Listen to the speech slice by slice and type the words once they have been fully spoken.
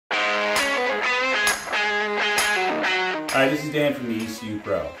Hi, this is Dan from the ECU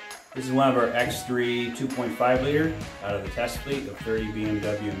Pro. This is one of our X3 2.5 liter out of the test fleet of 30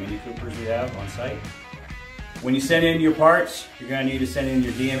 BMW and Mini Coopers we have on site. When you send in your parts, you're going to need to send in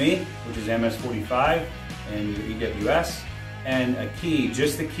your DME, which is MS45, and your EWS, and a key,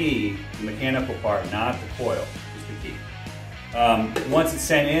 just the key, the mechanical part, not the coil, just the key. Once it's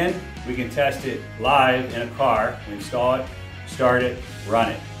sent in, we can test it live in a car. We install it, start it,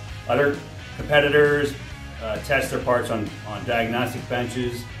 run it. Other competitors test their parts on diagnostic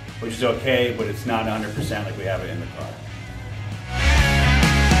benches, which is okay, but it's not 100% like we have it in the car.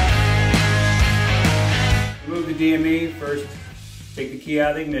 Remove the DME. First, take the key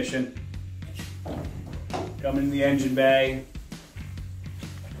out of the ignition. Come in the engine bay.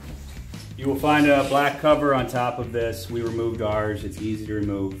 You will find a black cover on top of this. We removed ours. It's easy to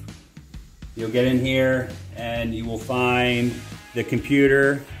remove. You'll get in here and you will find the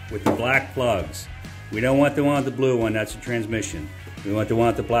computer with the black plugs. We don't want the one with the blue one, that's a transmission. We want the one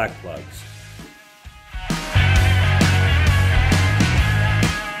with the black plugs.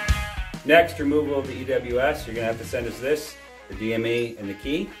 Next, removal of the EWS. You're going to have to send us this, the DME and the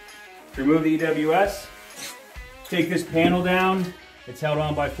key. To remove the EWS, take this panel down. It's held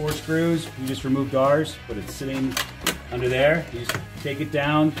on by 4 screws. We just removed ours, but it's sitting under there. You just take it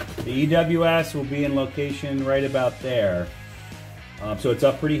down. The EWS will be in location right about there. So it's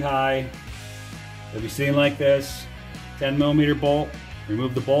up pretty high. It'll be sitting like this. 10mm bolt.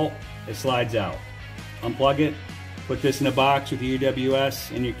 Remove the bolt. It slides out. Unplug it. Put this in a box with the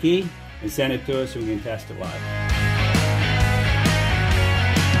EWS and your key, and send it to us so we can test it live.